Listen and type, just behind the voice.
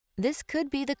This could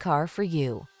be the car for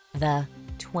you. The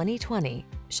 2020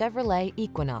 Chevrolet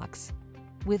Equinox.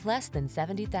 With less than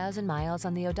 70,000 miles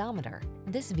on the odometer,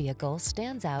 this vehicle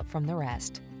stands out from the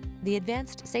rest. The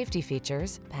advanced safety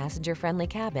features, passenger-friendly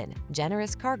cabin,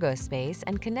 generous cargo space,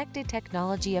 and connected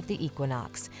technology of the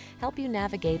Equinox help you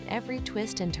navigate every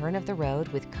twist and turn of the road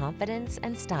with confidence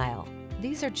and style.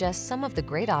 These are just some of the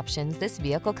great options this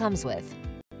vehicle comes with: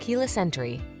 keyless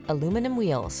entry, aluminum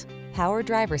wheels, power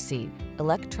driver's seat,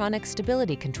 electronic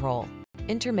stability control,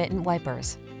 intermittent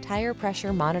wipers, tire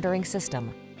pressure monitoring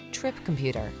system, trip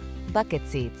computer, bucket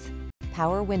seats,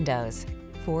 power windows,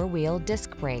 four-wheel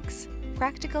disc brakes.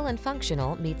 Practical and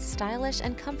functional meets stylish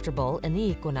and comfortable in the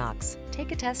Equinox.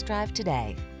 Take a test drive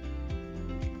today.